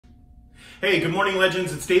Hey, good morning,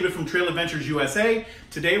 legends. It's David from Trail Adventures USA.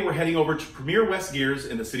 Today we're heading over to Premier West Gears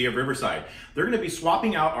in the city of Riverside. They're going to be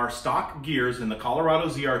swapping out our stock gears in the Colorado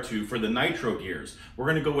ZR2 for the Nitro Gears. We're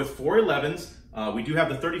going to go with 411s. We do have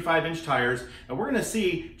the 35-inch tires, and we're going to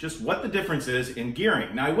see just what the difference is in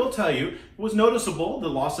gearing. Now, I will tell you, it was noticeable, the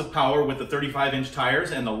loss of power with the 35-inch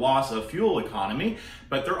tires and the loss of fuel economy,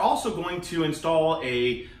 but they're also going to install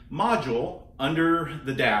a module under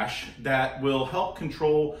the dash that will help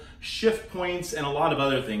control shift points and a lot of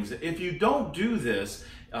other things. If you don't do this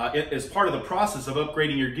as part of the process of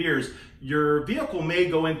upgrading your gears, your vehicle may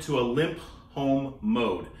go into a limp home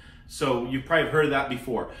mode. So you've probably heard of that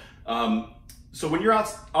before. So when you're out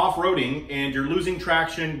off-roading and you're losing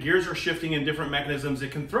traction, gears are shifting in different mechanisms, it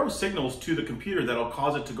can throw signals to the computer that'll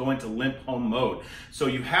cause it to go into limp home mode. So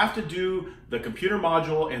you have to do the computer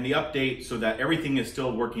module and the update so that everything is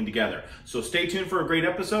still working together. So stay tuned for a great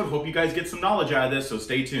episode. Hope you guys get some knowledge out of this, so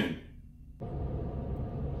stay tuned.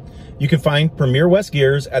 You can find Premier West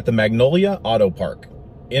Gears at the Magnolia Auto Park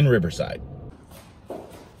in Riverside.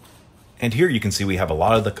 And here you can see we have a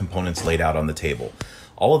lot of the components laid out on the table.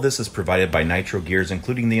 All of this is provided by Nitro Gears,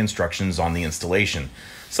 including the instructions on the installation.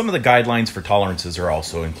 Some of the guidelines for tolerances are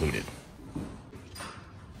also included.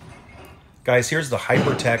 Guys, here's the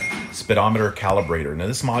Hypertech speedometer calibrator. Now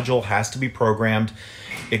this module has to be programmed.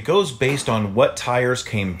 It goes based on what tires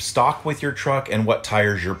came stock with your truck and what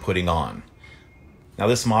tires you're putting on. Now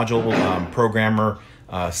this module programmer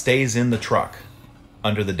stays in the truck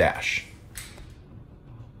under the dash.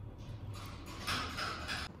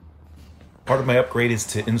 Part of my upgrade is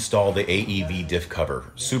to install the AEV diff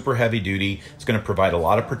cover. Super heavy duty. It's going to provide a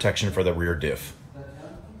lot of protection for the rear diff.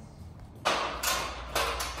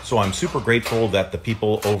 So I'm super grateful that the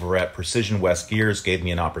people over at Precision West Gears gave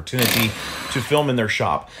me an opportunity to film in their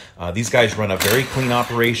shop. These guys run a very clean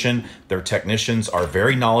operation. Their technicians are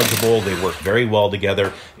very knowledgeable. They work very well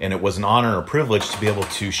together, and it was an honor and a privilege to be able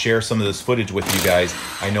to share some of this footage with you guys.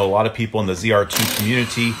 I know a lot of people in the ZR2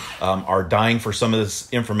 community are dying for some of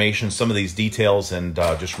this information, some of these details, and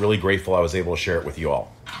just really grateful I was able to share it with you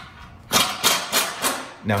all.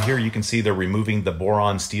 Now here you can see they're removing the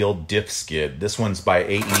boron steel diff skid. This one's by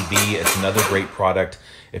AEV. It's another great product.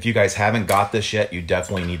 If you guys haven't got this yet, you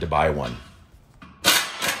definitely need to buy one.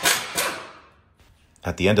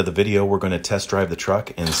 At the end of the video, we're going to test drive the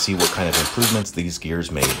truck and see what kind of improvements these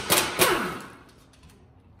gears made.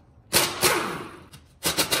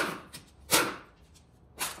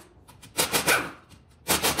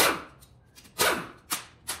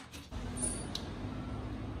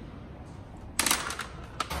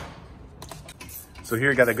 So here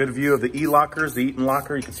you got a good view of the E-lockers, the Eaton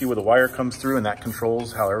locker. You can see where the wire comes through, and that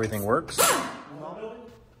controls how everything works.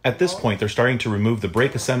 At this point, they're starting to remove the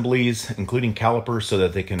brake assemblies, including calipers, so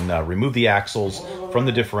that they can remove the axles from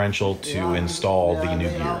the differential to install the new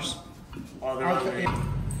gears.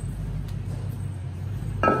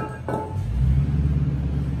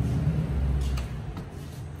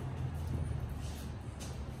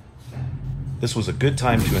 This was a good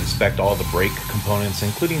time to inspect all the brake components,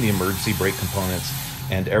 including the emergency brake components,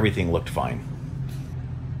 and everything looked fine.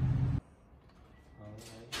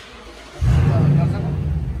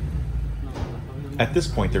 At this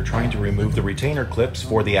point, they're trying to remove the retainer clips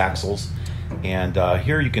for the axles, and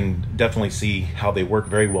here you can definitely see how they work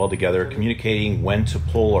very well together, communicating when to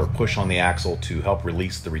pull or push on the axle to help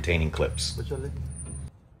release the retaining clips.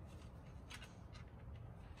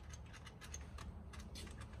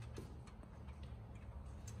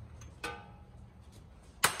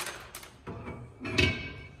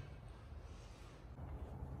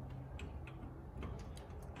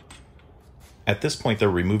 At this point, they're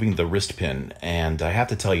removing the wrist pin, and I have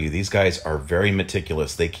to tell you, these guys are very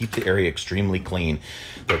meticulous. They keep the area extremely clean.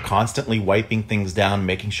 They're constantly wiping things down,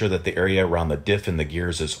 making sure that the area around the diff and the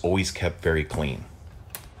gears is always kept very clean.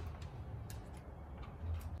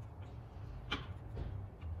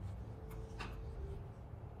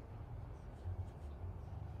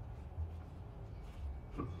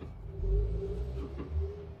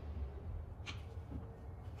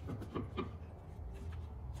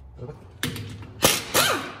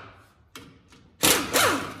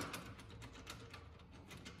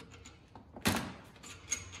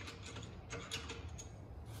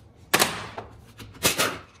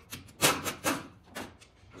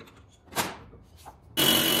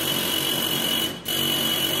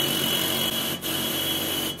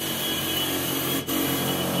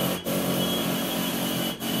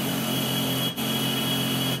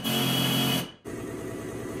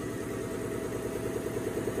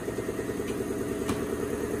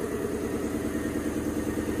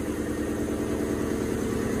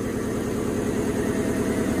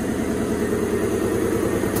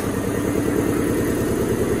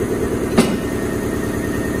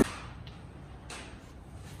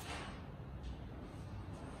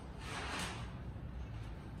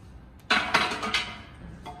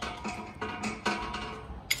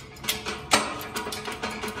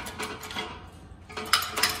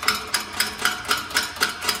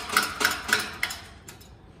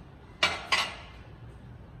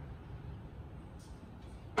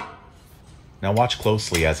 Now watch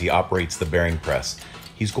closely as he operates the bearing press.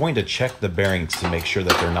 He's going to check the bearings to make sure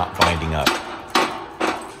that they're not binding up.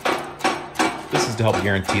 This is to help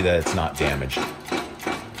guarantee that it's not damaged.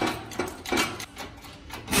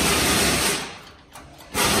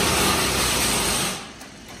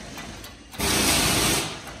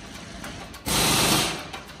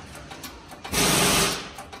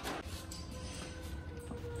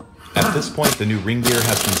 At this point, the new ring gear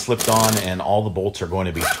has been slipped on and all the bolts are going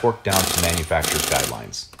to be torqued down to manufacturer's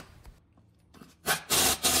guidelines.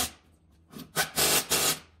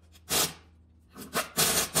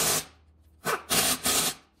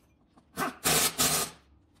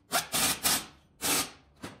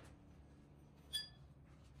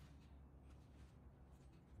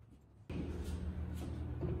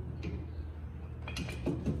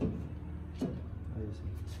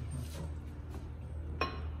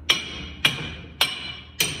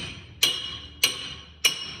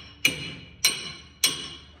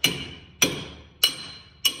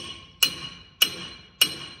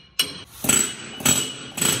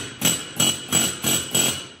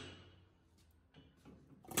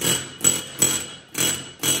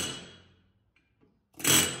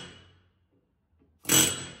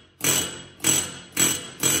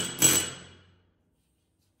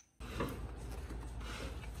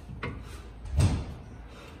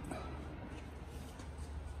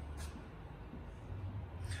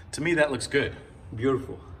 To me, that looks good.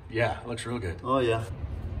 Beautiful. Yeah, it looks real good. Oh yeah.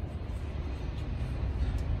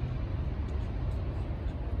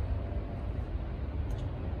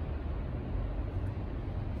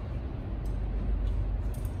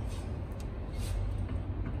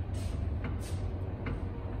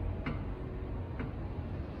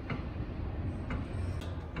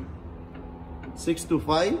 Six to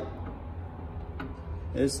 5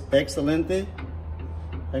 is excelente.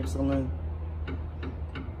 Excellent.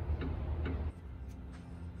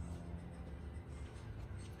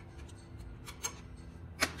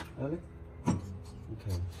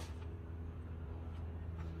 Okay.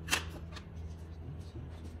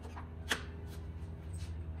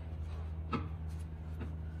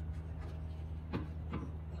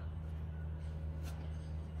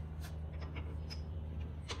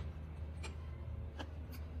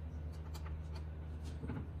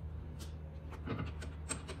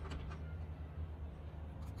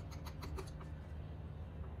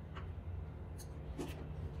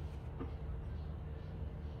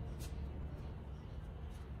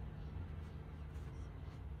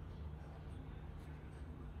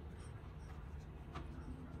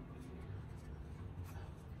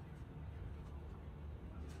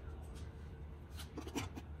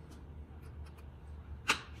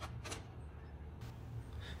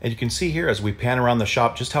 And you can see here as we pan around the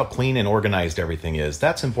shop just how clean and organized everything is.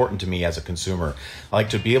 That's important to me as a consumer. I like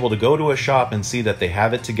to be able to go to a shop and see that they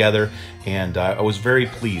have it together, and I was very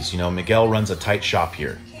pleased. You know, Miguel runs a tight shop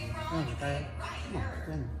here.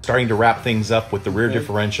 Starting to wrap things up with the rear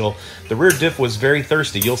differential. The rear diff was very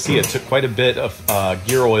thirsty. You'll see it took quite a bit of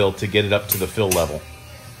gear oil to get it up to the fill level.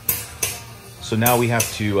 So now we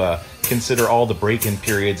have to consider all the break-in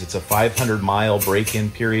periods. It's a 500-mile break-in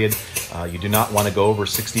period. You do not want to go over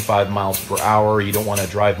 65 miles per hour. You don't want to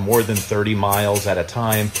drive more than 30 miles at a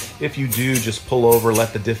time. If you do, just pull over,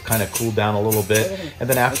 let the diff kind of cool down a little bit. And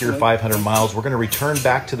then after your 500 miles, we're going to return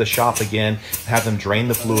back to the shop again, have them drain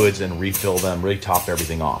the fluids and refill them, really top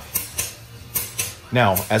everything off.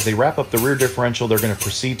 Now, as they wrap up the rear differential, they're going to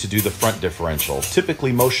proceed to do the front differential.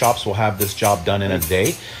 Typically, most shops will have this job done in a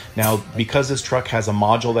day. Now, because this truck has a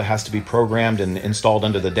module that has to be programmed and installed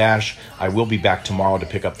under the dash, I will be back tomorrow to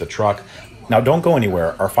pick up the truck. Now, don't go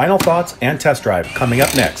anywhere. Our final thoughts and test drive coming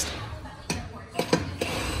up next.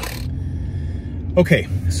 Okay,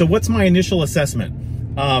 so what's my initial assessment?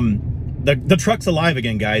 The truck's alive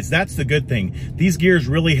again, guys. That's the good thing. These gears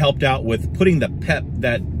really helped out with putting the pep,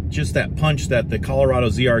 just that punch that the Colorado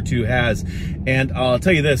ZR2 has. And I'll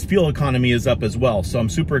tell you this, fuel economy is up as well. So I'm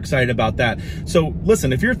super excited about that. So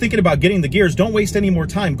listen, if you're thinking about getting the gears, don't waste any more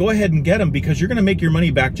time. Go ahead and get them because you're gonna make your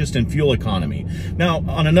money back just in fuel economy. Now,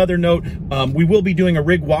 on another note, we will be doing a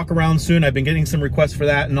rig walk around soon. I've been getting some requests for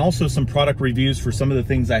that and also some product reviews for some of the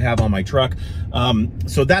things I have on my truck.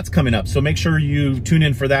 So that's coming up. So make sure you tune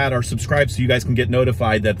in for that or subscribe so you guys can get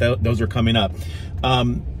notified that those are coming up.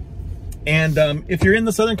 If you're in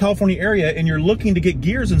the Southern California area and you're looking to get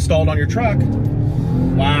gears installed on your truck,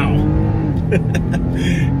 wow,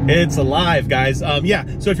 It's alive, guys. Yeah,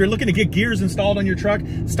 so if you're looking to get gears installed on your truck,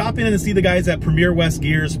 stop in and see the guys at Premier West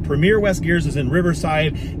Gears. Premier West Gears is in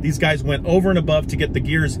Riverside. These guys went over and above to get the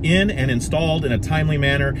gears in and installed in a timely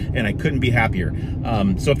manner, and I couldn't be happier.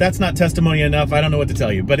 So if that's not testimony enough, I don't know what to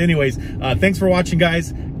tell you. But anyways, thanks for watching,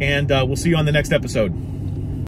 guys, and we'll see you on the next episode.